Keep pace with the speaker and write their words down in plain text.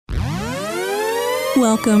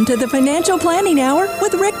Welcome to the Financial Planning Hour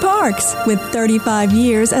with Rick Parks. With 35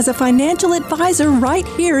 years as a financial advisor right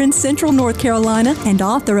here in Central North Carolina and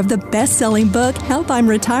author of the best-selling book, Help I'm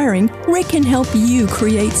Retiring, Rick can help you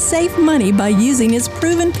create safe money by using his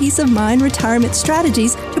proven peace of mind retirement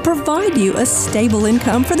strategies to provide you a stable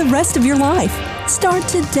income for the rest of your life. Start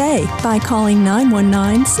today by calling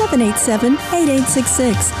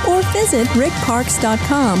 919-787-8866 or visit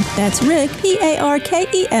rickparks.com. That's Rick,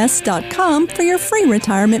 Parkes.com for your free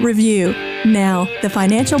retirement review. Now, the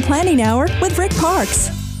Financial Planning Hour with Rick Parks.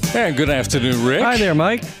 And good afternoon, Rick. Hi there,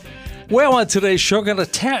 Mike. Well, on today's show, I'm going to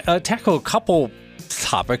tackle a couple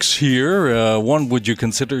topics here. One, would you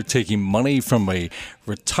consider taking money from a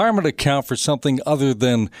retirement account for something other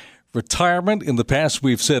than retirement? In the past,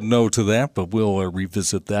 we've said no to that, but we'll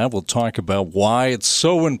revisit that. We'll talk about why it's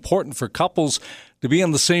so important for couples to be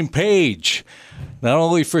on the same page, not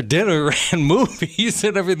only for dinner and movies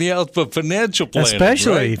and everything else, but financial planning.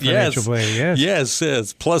 Especially right? financial planning, yes.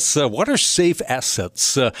 Yes. Plus, what are safe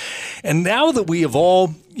assets? And now that we have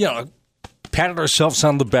all, patted ourselves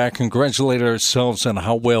on the back, congratulated ourselves on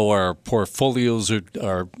how well our portfolios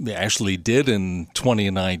are actually did in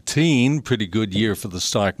 2019. Pretty good year for the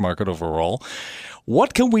stock market overall.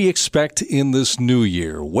 What can we expect in this new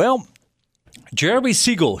year? Well, Jeremy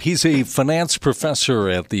Siegel, he's a finance professor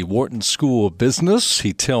at the Wharton School of Business.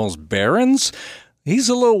 He tells Barron's he's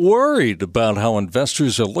a little worried about how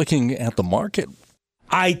investors are looking at the market.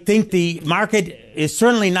 I think the market is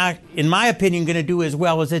certainly not, in my opinion, going to do as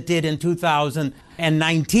well as it did in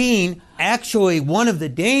 2019. Actually, one of the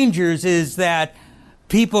dangers is that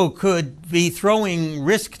people could be throwing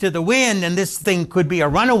risk to the wind, and this thing could be a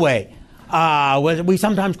runaway. We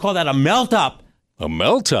sometimes call that a melt-up. A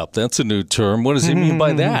melt-up, that's a new term. What does he mean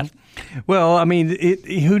by that? Well, I mean,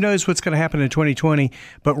 who knows what's going to happen in 2020?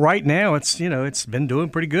 But right now, it's been doing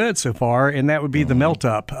pretty good so far, and that would be the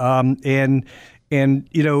melt-up. And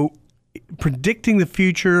predicting the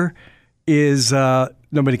future is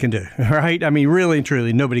nobody can do, right? I mean, really and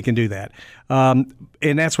truly, nobody can do that.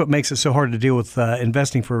 And that's what makes it so hard to deal with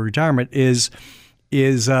investing for retirement is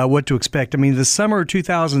what to expect. I mean, the summer of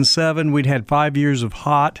 2007, we'd had 5 years of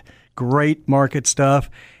hot, great market stuff.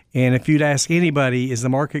 And if you'd ask anybody, is the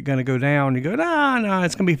market going to go down? You go, no,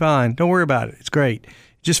 it's going to be fine. Don't worry about it. It's great.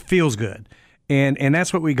 It just feels good. And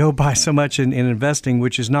that's what we go by so much in investing,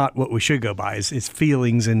 which is not what we should go by. It's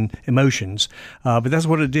feelings and emotions. But that's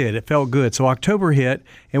what it did. It felt good. So October hit,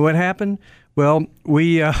 and what happened? Well,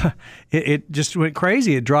 it just went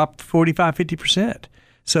crazy. It dropped 45, 50%.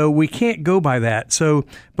 So we can't go by that. So,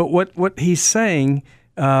 but what he's saying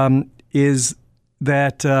is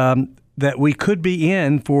that we could be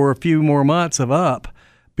in for a few more months of up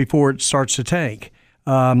before it starts to tank.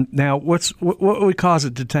 Now, what would cause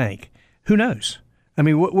it to tank? Who knows? I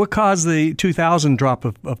mean, what caused the 2000 drop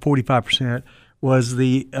of 45% was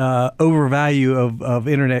the overvalue of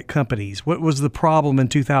internet companies. What was the problem in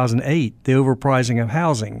 2008? The overpricing of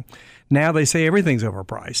housing. Now they say everything's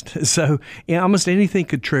overpriced. So almost anything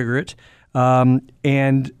could trigger it.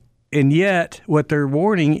 And yet what they're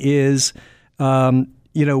warning is,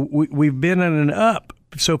 we've been on an up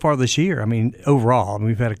so far this year. I mean, overall,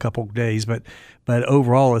 we've had a couple of days, but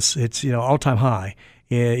overall it's all-time high.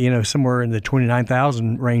 Somewhere in the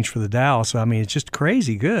 29,000 range for the Dow. So, I mean, it's just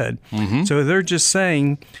crazy good. Mm-hmm. So they're just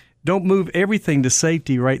saying, don't move everything to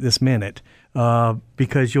safety right this minute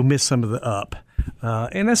because you'll miss some of the up.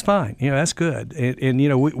 And that's fine. That's good.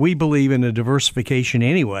 And we believe in a diversification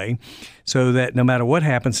anyway, so that no matter what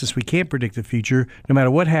happens, since we can't predict the future, no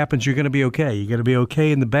matter what happens, you're going to be okay. You're going to be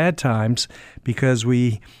okay in the bad times because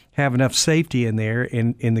we have enough safety in there.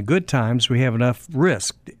 In the good times, we have enough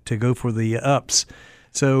risk to go for the ups.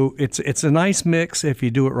 So it's a nice mix if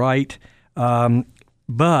you do it right.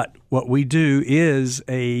 But what we do is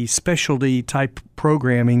a specialty type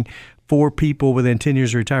programming for people within 10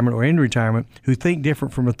 years of retirement or in retirement who think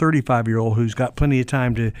different from a 35-year-old who's got plenty of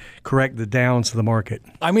time to correct the downs of the market.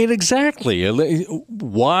 I mean, exactly.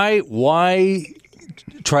 Why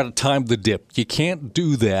try to time the dip? You can't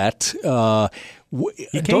do that.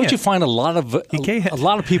 Don't you find a lot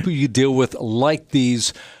of people you deal with like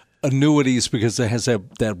these annuities because it has that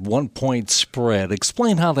 1-point spread?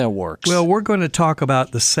 Explain how that works. Well, we're going to talk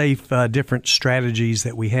about the safe different strategies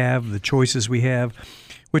that we have, the choices we have,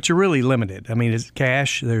 which are really limited. I mean, it's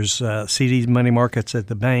cash. There's CDs, money markets at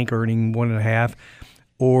the bank earning 1.5%,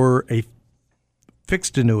 or a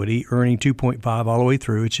fixed annuity earning 2.5 all the way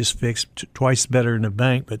through. It's just fixed, twice better than a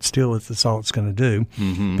bank, but still that's all it's going to do.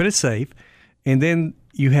 Mm-hmm. But it's safe. And then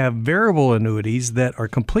you have variable annuities that are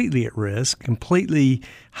completely at risk, completely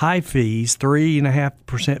high fees.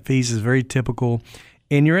 3.5% fees is very typical,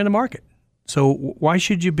 and you're in the market. So why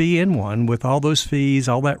should you be in one with all those fees,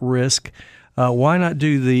 all that risk? Why not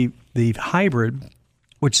do the hybrid,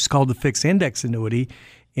 which is called the fixed index annuity?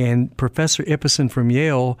 And Professor Ibbotson from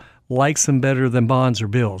Yale likes them better than bonds or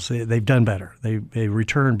bills. They've done better. They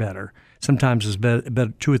return better. Sometimes it's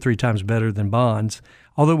better, 2 or 3 times better than bonds.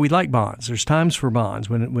 Although we like bonds, there's times for bonds.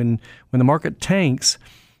 When the market tanks,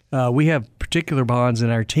 we have particular bonds in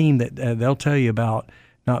our team that they'll tell you about.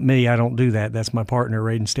 Not me, I don't do that. That's my partner,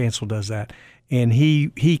 Radon Stansel, does that, and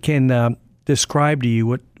he can describe to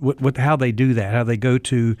you what how they do that. How they go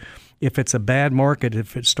to, if it's a bad market,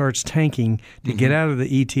 if it starts tanking, to get out of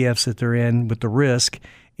the ETFs that they're in with the risk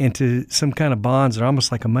into some kind of bonds that are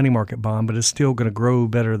almost like a money market bond, but it's still going to grow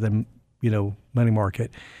better than money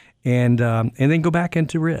market. And then go back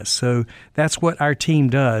into risk. So that's what our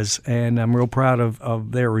team does, and I'm real proud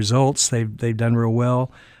of their results. They've done real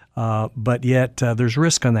well, but yet there's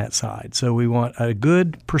risk on that side. So we want a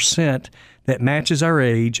good percent that matches our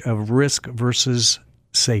age of risk versus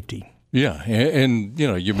safety. Yeah, and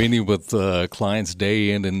you're meeting with clients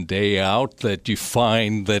day in and day out that you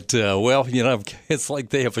find that it's like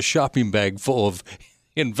they have a shopping bag full of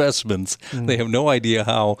investments. They have no idea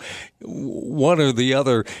how one or the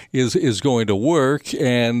other is going to work,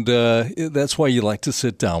 and that's why you like to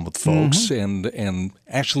sit down with folks and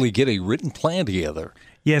actually get a written plan together.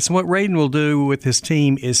 Yes, and what Radon will do with his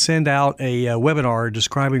team is send out a webinar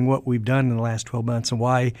describing what we've done in the last 12 months and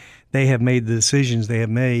why they have made the decisions they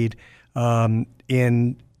have made, and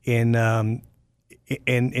you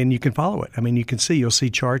can follow it. I mean, you'll see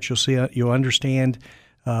charts, you'll understand.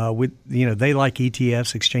 They like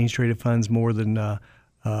ETFs, exchange traded funds, more than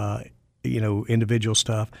individual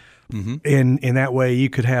stuff. And in that way,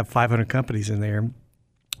 you could have 500 companies in there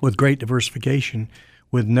with great diversification,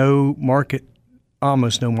 with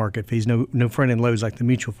almost no market fees, no front end loads like the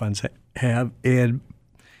mutual funds have, and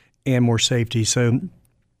more safety. So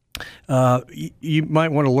you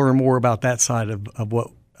might want to learn more about that side of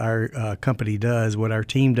what our company does, what our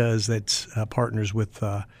team does that's partners with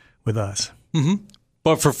us.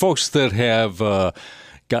 But for folks that have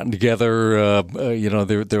gotten together,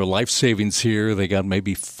 their life savings here, they got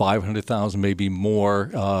maybe $500,000, maybe more.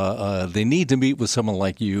 They need to meet with someone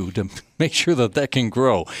like you to make sure that can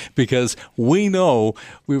grow, because we know,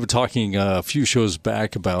 we were talking a few shows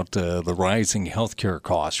back about the rising healthcare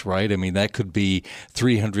costs, right? I mean, that could be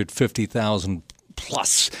 $350,000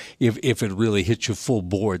 plus if it really hits you full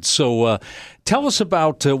board. So tell us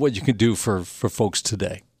about what you can do for folks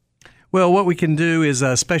today. Well, what we can do is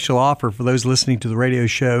a special offer for those listening to the radio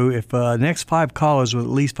show. If next 5 callers with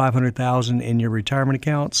at least $500,000 in your retirement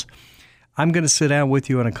accounts, I'm going to sit down with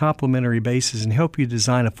you on a complimentary basis and help you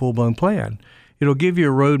design a full-blown plan. It'll give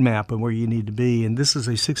you a roadmap of where you need to be, and this is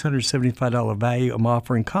a $675 value I'm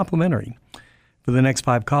offering complimentary for the next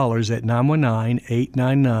 5 callers at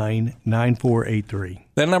 919-899-9483.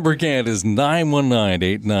 That number again is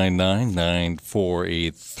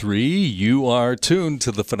 919-899-9483. You are tuned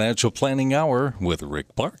to the Financial Planning Hour with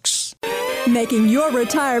Rick Parks. Making your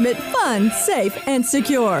retirement fun, safe, and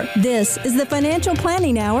secure. This is the Financial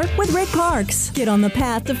Planning Hour with Rick Parks. Get on the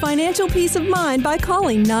path to financial peace of mind by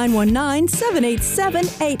calling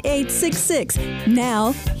 919-787-8866.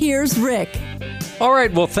 Now, here's Rick. All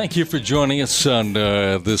right. Well, thank you for joining us on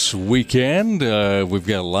this weekend. We've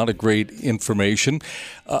got a lot of great information.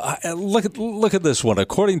 Look at this one.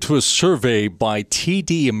 According to a survey by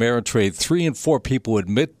TD Ameritrade, 3 in 4 people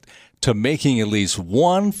admit to making at least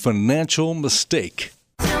one financial mistake.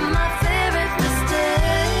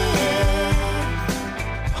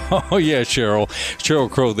 Oh, yeah, Sheryl. Sheryl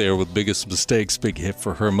Crow there with Biggest Mistakes, big hit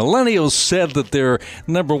for her. Millennials said that their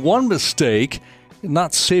number one mistake,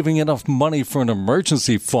 not saving enough money for an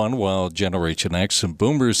emergency fund, while Generation X and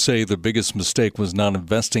Boomers say the biggest mistake was not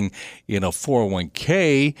investing in a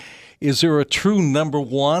 401k. Is there a true number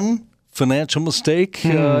one financial mistake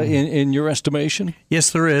in your estimation?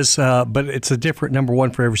 Yes, there is, but it's a different number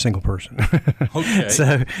one for every single person. Okay.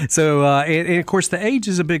 And of course, the age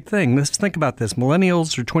is a big thing. Let's think about this.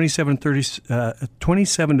 Millennials are 27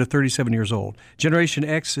 to 37 years old. Generation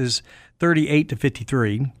X is 38 to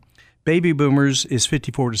 53. Baby Boomers is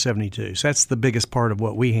 54 to 72. So that's the biggest part of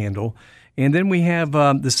what we handle. And then we have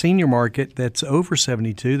the senior market that's over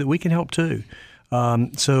 72 that we can help too.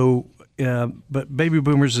 But Baby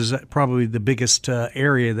Boomers is probably the biggest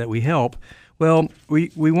area that we help. Well, we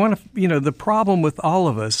want to, the problem with all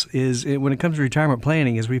of us is when it comes to retirement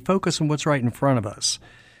planning is we focus on what's right in front of us.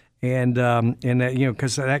 And that,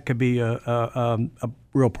 because that could be a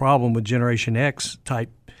real problem with Generation X type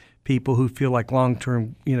people who feel like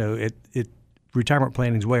long-term, retirement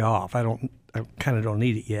planning is way off. I kind of don't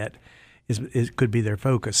need it yet. could be their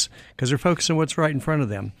focus, because they're focused on what's right in front of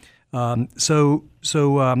them. What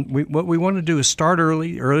we want to do is start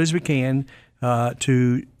early as we can,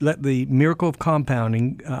 to let the miracle of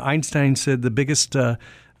compounding. Einstein said the biggest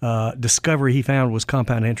discovery he found was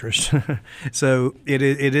compound interest. So it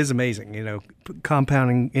is amazing.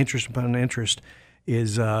 Compounding interest upon interest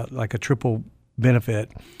is like a triple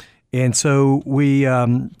benefit, and so we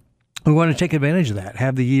want to take advantage of that.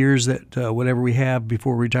 Have the years that whatever we have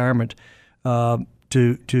before retirement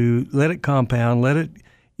to let it compound. Let it.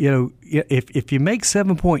 If you make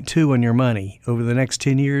 7.2 on your money over the next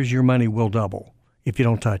 10 years, your money will double if you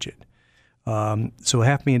don't touch it. So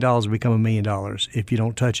 $500,000 will become $1 million if you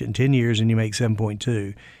don't touch it in 10 years and you make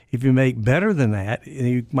 7.2. If you make better than that,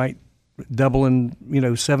 you might double in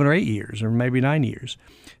 7 or 8 years, or maybe 9 years.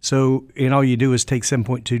 So, and all you do is take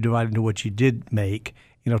 7.2 divided into what you did make,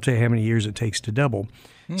 and it'll tell you how many years it takes to double.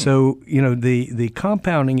 So, the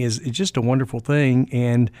compounding is just a wonderful thing,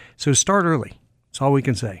 and so start early. That's all we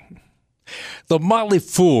can say. The Motley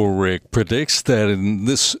Fool, Rick, predicts that in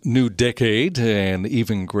this new decade, an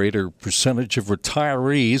even greater percentage of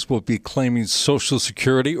retirees will be claiming Social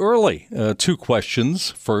Security early. 2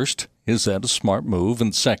 questions. First, is that a smart move?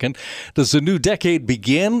 And second, does the new decade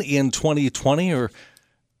begin in 2020 or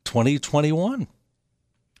 2021?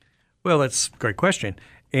 Well, that's a great question.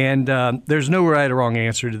 And there's no right or wrong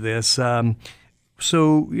answer to this.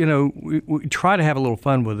 So, we try to have a little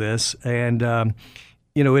fun with this, and,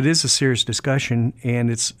 it is a serious discussion, and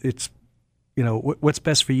it's what's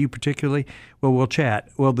best for you particularly? Well, we'll chat.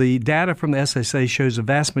 Well, the data from the SSA shows the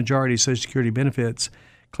vast majority of Social Security benefits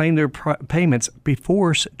claim their payments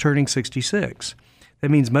before turning 66.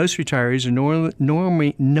 That means most retirees are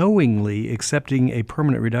knowingly accepting a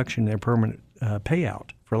permanent reduction in their permanent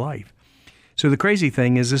payout for life. So the crazy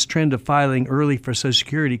thing is this trend of filing early for Social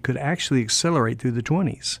Security could actually accelerate through the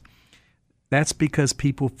 20s. That's because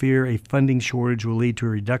people fear a funding shortage will lead to a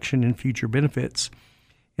reduction in future benefits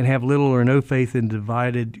and have little or no faith in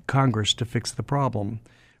divided Congress to fix the problem.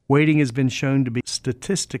 Waiting has been shown to be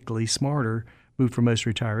statistically smarter move for most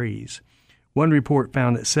retirees. One report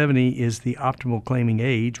found that 70 is the optimal claiming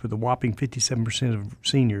age, with a whopping 57% of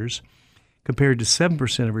seniors, compared to 7%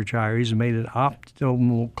 of retirees who made an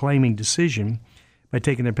optimal claiming decision by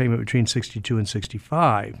taking their payment between 62 and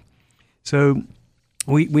 65. So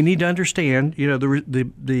we need to understand,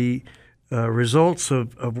 the results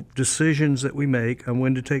of decisions that we make on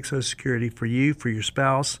when to take Social Security for you, for your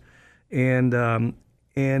spouse, and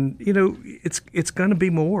it's going to be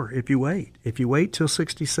more if you wait. If you wait till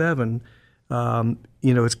 67, it's going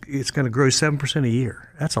to grow 7% a year.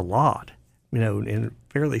 That's a lot. In a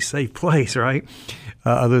fairly safe place, right?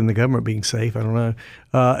 Other than the government being safe, I don't know.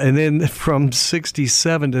 And then from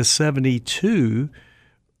 67 to 72,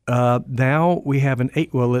 now we have let's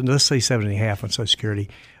say 7.5 on Social Security.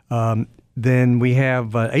 Then we have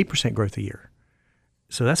 8% growth a year.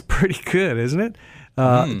 So that's pretty good, isn't it?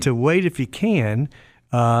 To wait if you can.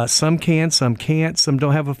 Some can, some can't. Some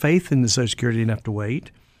don't have a faith in the Social Security enough to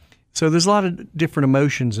wait. So there's a lot of different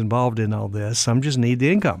emotions involved in all this. Some just need the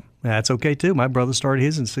income. That's okay, too. My brother started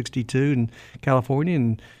his in 62 in California,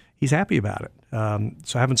 and he's happy about it.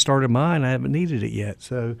 So I haven't started mine. I haven't needed it yet.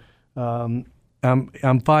 So I'm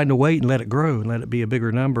fine to wait and let it grow and let it be a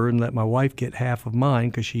bigger number and let my wife get half of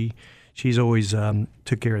mine because she's always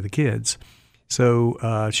took care of the kids.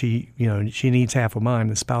 So she needs half of mine,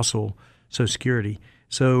 the spousal Social Security.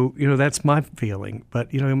 So, that's my feeling.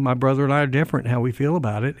 But, my brother and I are different in how we feel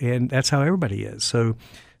about it, and that's how everybody is. So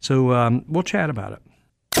we'll chat about it.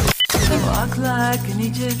 Walk like an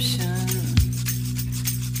Egyptian.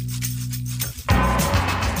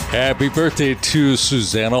 Happy birthday to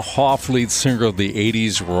Susanna Hoff, lead singer of the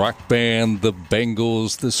 80s rock band The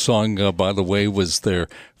Bangles. This song, by the way, was their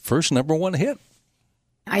first #1 hit.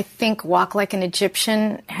 I think Walk Like an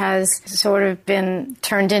Egyptian has sort of been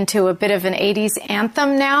turned into a bit of an 80s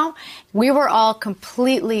anthem now. We were all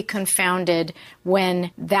completely confounded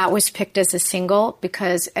when that was picked as a single,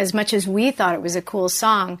 because as much as we thought it was a cool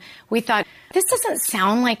song, we thought, this doesn't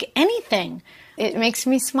sound like anything. It makes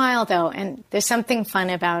me smile, though, and there's something fun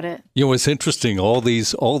about it. It's interesting. All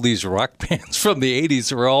these rock bands from the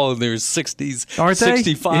 80s are all in their 60s, aren't they?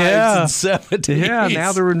 65s, yeah. and 70s. Yeah,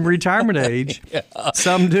 now they're in retirement age. Yeah.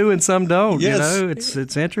 Some do and some don't. Yes.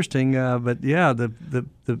 It's interesting. But yeah, the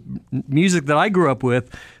music that I grew up with,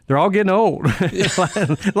 they're all getting old,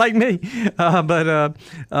 like me. But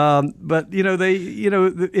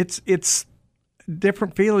it's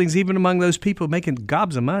different feelings even among those people making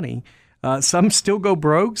gobs of money. Some still go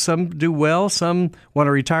broke. Some do well. Some want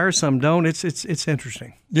to retire. Some don't. It's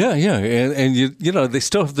interesting. Yeah, and you know they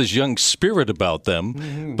still have this young spirit about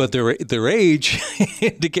them, but their age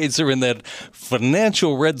indicates they're in that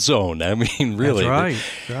financial red zone. I mean, really,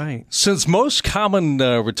 that's right. Since most common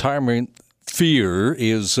retirement fear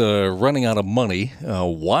is running out of money,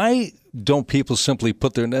 why don't people simply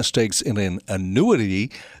put their nest eggs in an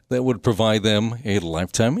annuity that would provide them a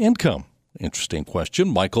lifetime income? Interesting question.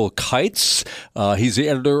 Michael Kites, he's the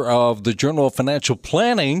editor of the Journal of Financial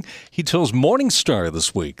Planning. He tells Morningstar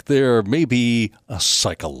this week there may be a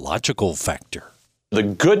psychological factor. The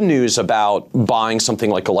good news about buying something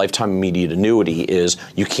like a lifetime immediate annuity is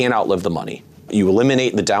you can't outlive the money. You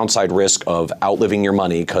eliminate the downside risk of outliving your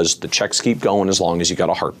money because the checks keep going as long as you got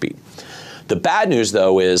a heartbeat. The bad news,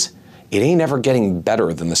 though, is it ain't ever getting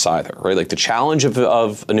better than this either, right? Like the challenge of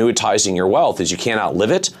annuitizing your wealth is you can't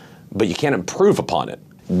outlive it, but you can't improve upon it.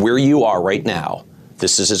 Where you are right now,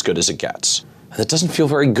 this is as good as it gets. And that doesn't feel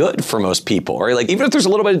very good for most people, right? Like even if there's a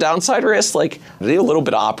little bit of downside risk, like there's a little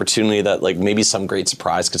bit of opportunity that like maybe some great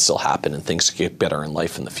surprise could still happen and things could get better in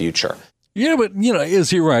life in the future. Yeah, but, you know,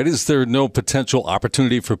 is he right? Is there no potential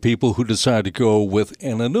opportunity for people who decide to go with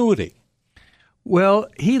an annuity? Well,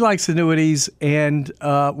 he likes annuities, and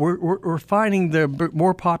we're finding they're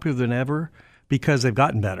more popular than ever because they've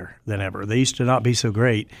gotten better than ever. They used to not be so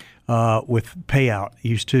great with payout.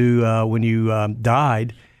 Used to, when you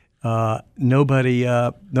died, nobody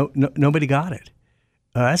got it.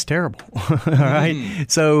 That's terrible, all right?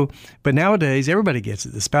 So, but nowadays, everybody gets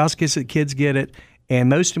it. The spouse gets it, kids get it. And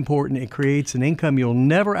most important, it creates an income you'll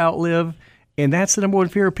never outlive. And that's the number one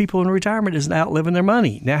fear of people in retirement is outliving their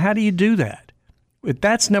money. Now, how do you do that?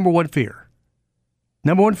 That's number one fear.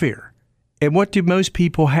 Number one fear. And what do most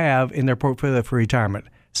people have in their portfolio for retirement?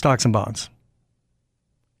 Stocks and bonds.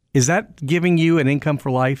 Is that giving you an income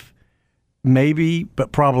for life? Maybe,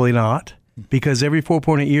 but probably not. Because every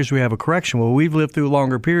 4.8 years we have a correction. Well, we've lived through a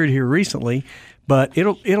longer period here recently, but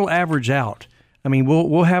it'll average out. I mean,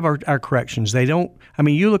 we'll have our corrections. They don't. I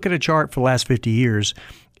mean, you look at a chart for the last 50 years,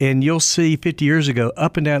 and you'll see 50 years ago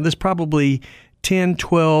up and down. There's probably 10,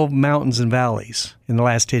 12 mountains and valleys in the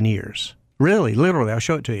last 10 years. Really, literally, I'll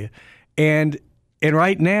show it to you. And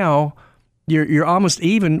right now, you're almost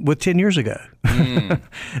even with 10 years ago.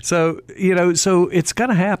 So it's going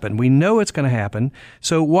to happen. We know it's going to happen.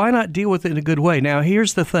 So why not deal with it in a good way? Now,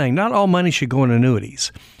 here's the thing: not all money should go in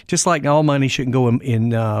annuities, just like all money shouldn't go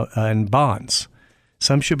in bonds.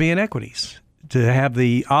 Some should be in equities to have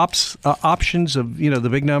the options of the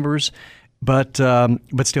big numbers, but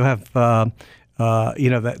still have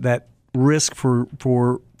that risk for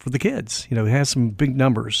the kids. It has some big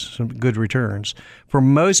numbers, some good returns. For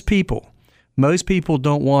most people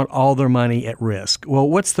don't want all their money at risk. Well,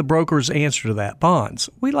 what's the broker's answer to that? Bonds.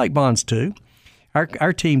 We like bonds too.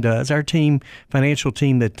 Our team does. Our financial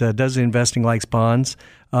team that does the investing likes bonds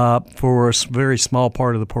for a very small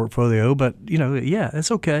part of the portfolio. But,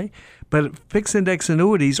 it's okay. But fixed index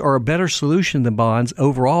annuities are a better solution than bonds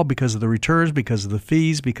overall because of the returns, because of the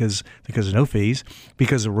fees, because of no fees,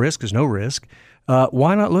 because of risk is no risk.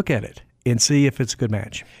 Why not look at it and see if it's a good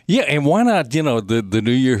match? Yeah, and why not, the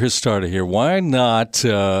new year has started here. Why not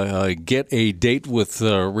get a date with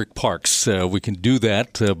Rick Parks? We can do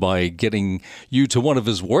that by getting you to one of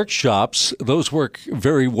his workshops. Those work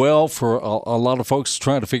very well for a lot of folks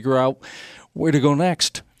trying to figure out where to go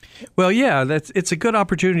next. Well, yeah, it's a good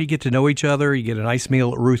opportunity to get to know each other. You get a nice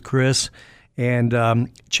meal at Ruth Chris and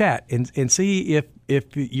chat and see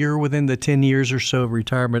if you're within the 10 years or so of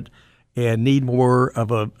retirement and need more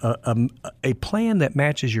of a plan that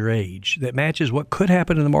matches your age, that matches what could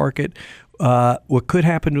happen in the market, what could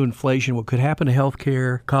happen to inflation, what could happen to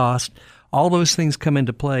healthcare cost. All those things come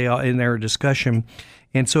into play in our discussion.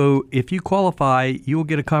 And so if you qualify, you will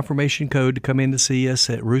get a confirmation code to come in to see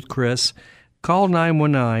us at Ruth Chris. Call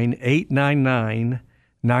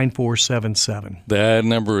 919-899-9477. That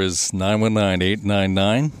number is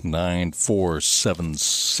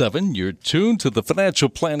 919-899-9477. You're tuned to the Financial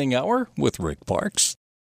Planning Hour with Rick Parks.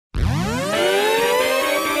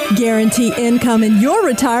 Guarantee income in your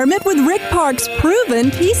retirement with Rick Parks'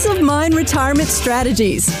 proven peace of mind retirement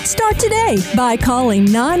strategies. Start today by calling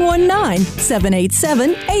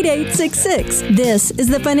 919-787-8866. This is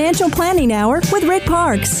the Financial Planning Hour with Rick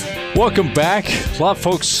Parks. Welcome back. A lot of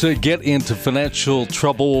folks get into financial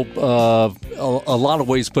trouble a lot of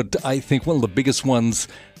ways, but I think one of the biggest ones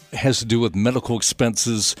has to do with medical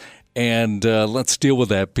expenses. And let's deal with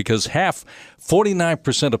that because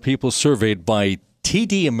 49% of people surveyed by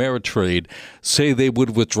TD Ameritrade say they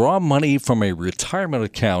would withdraw money from a retirement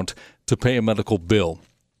account to pay a medical bill.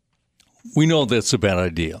 We know that's a bad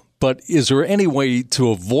idea but is there any way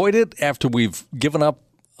to avoid it after we've given up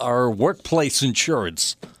our workplace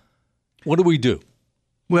insurance? What do we do?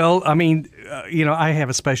 Well, I mean, I have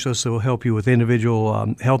a specialist that will help you with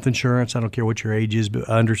individual health insurance. I don't care what your age is, but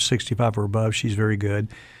under 65 or above, she's very good,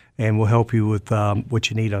 and will help you with what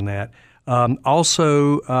you need on that.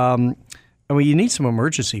 Also, you need some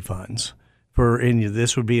emergency funds and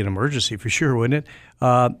this would be an emergency for sure, wouldn't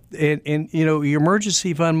it? Your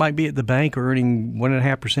emergency fund might be at the bank earning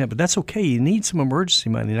 1.5%, but that's okay. You need some emergency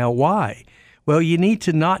money. Now, why? Well, you need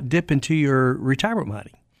to not dip into your retirement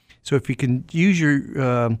money. So if you can use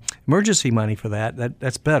your emergency money for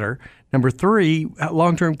that's better. Number 3,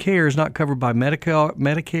 long-term care is not covered by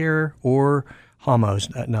Medicare or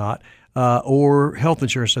HMOs, or health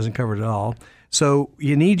insurance doesn't cover it at all. So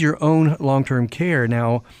you need your own long-term care.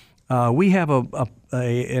 Now, we have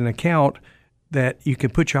an account that you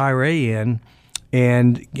can put your IRA in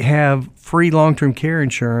and have free long-term care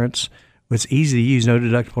insurance. It's easy to use, no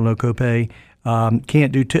deductible, no copay.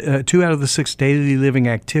 Can't do 2 out of the 6 daily living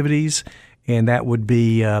activities, and that would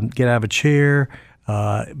be get out of a chair,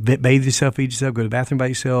 bathe yourself, feed yourself, go to the bathroom by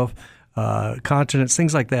yourself, continence,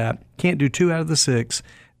 things like that. Can't do 2 out of the 6.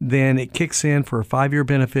 Then it kicks in for a 5-year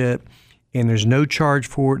benefit, and there's no charge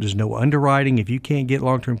for it. There's no underwriting. If you can't get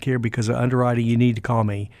long-term care because of underwriting, you need to call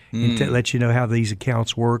me and let you know how these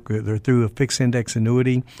accounts work. They're through a fixed index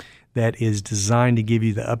annuity that is designed to give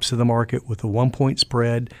you the ups of the market with a 1-point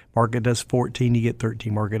spread. Market does 14, you get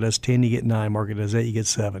 13. Market does 10, you get 9. Market does 8, you get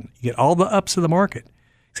 7. You get all the ups of the market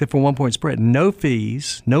except for 1-point spread. No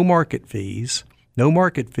fees, no market fees, no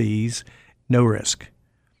risk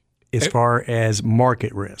as far as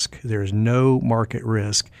market risk. There is no market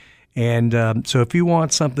risk. And so if you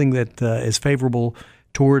want something that is favorable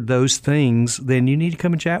toward those things, then you need to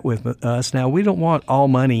come and chat with us. Now, we don't want all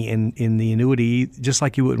money in the annuity, just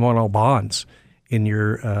like you wouldn't want all bonds in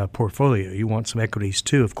your portfolio. You want some equities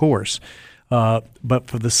too, of course. But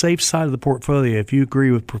for the safe side of the portfolio, if you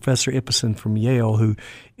agree with Professor Ibbotson from Yale, who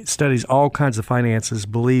studies all kinds of finances,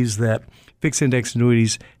 believes that fixed index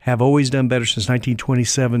annuities have always done better since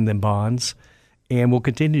 1927 than bonds and will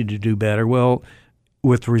continue to do better. Well,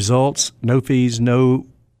 with results, no fees, no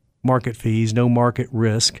market fees, no market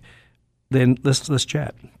risk, then let's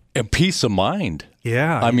chat. And peace of mind.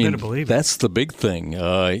 Yeah, I mean, better believe that's the big thing.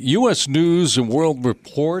 U.S. News and World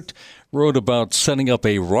Report wrote about setting up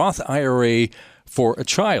a Roth IRA for a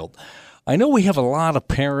child. I know we have a lot of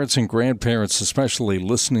parents and grandparents, especially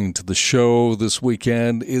listening to the show this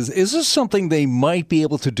weekend. Is this something they might be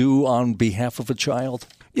able to do on behalf of a child?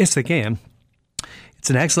 Yes, they can.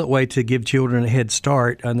 It's an excellent way to give children a head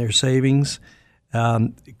start on their savings.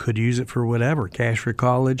 Could use it for whatever, cash for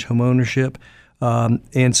college, home ownership.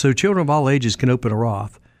 And so children of all ages can open a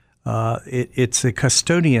Roth. It's a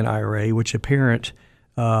custodian IRA, which a parent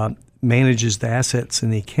manages the assets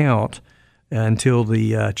in the account until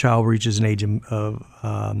the child reaches an age of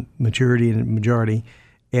maturity and majority.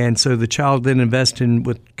 And so the child then invests in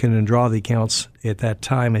what can draw the accounts at that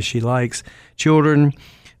time as she likes. Children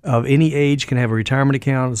of any age can have a retirement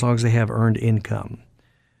account as long as they have earned income.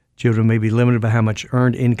 Children may be limited by how much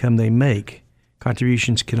earned income they make.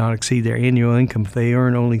 Contributions cannot exceed their annual income. If they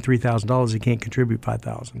earn only $3,000, they can't contribute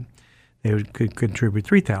 $5,000. They could contribute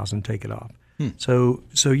 $3,000, take it off. So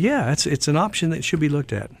yeah, it's an option that should be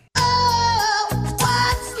looked at.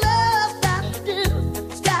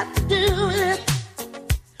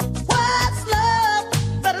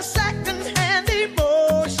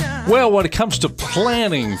 Well, when it comes to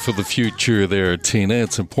planning for the future there, Tina,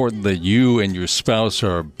 it's important that you and your spouse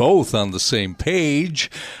are both on the same page.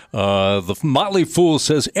 The Motley Fool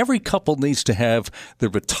says every couple needs to have the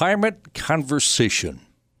retirement conversation.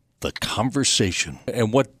 The conversation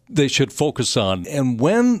and what they should focus on. And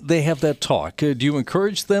when they have that talk, do you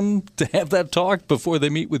encourage them to have that talk before they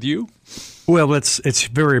meet with you? Well, it's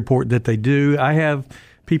very important that they do. I have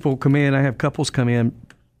people come in, I have couples come in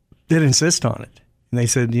that insist on it. And they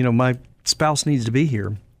said, my spouse needs to be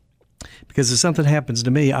here because if something happens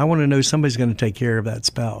to me, I want to know somebody's going to take care of that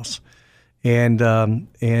spouse. And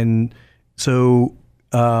so,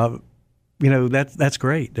 that's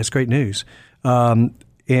great. That's great news.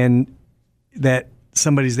 And that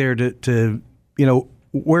somebody's there to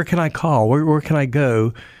where can I call? Where can I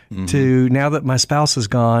go to now that my spouse is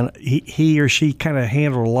gone? He or she kind of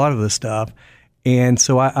handled a lot of this stuff. And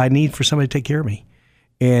so I need for somebody to take care of me.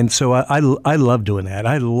 And so I love doing that.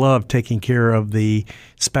 I love taking care of the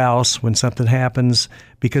spouse when something happens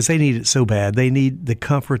because they need it so bad. They need the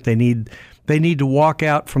comfort. They need to walk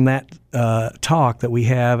out from that talk that we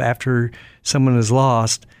have after someone is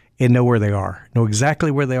lost and know where they are, know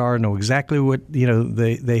exactly where they are, know exactly what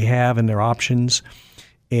they have and their options.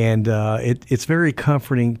 And it's very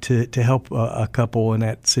comforting to help a couple in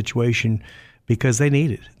that situation because they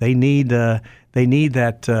need it. They need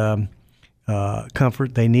that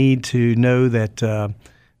comfort. They need to know that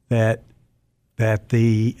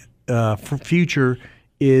the future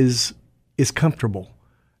is comfortable.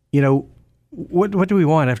 What do we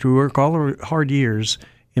want after we work all our hard years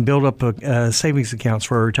and build up a savings accounts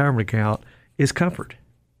for a retirement account? Is comfort,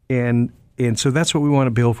 and so that's what we want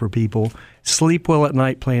to build for people. Sleep well at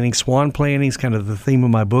night planning. Swan planning is kind of the theme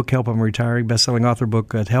of my book, Help I'm Retiring, best-selling author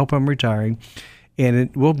book, Help I'm Retiring.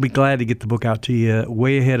 And we'll be glad to get the book out to you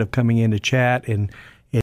way ahead of coming in to chat and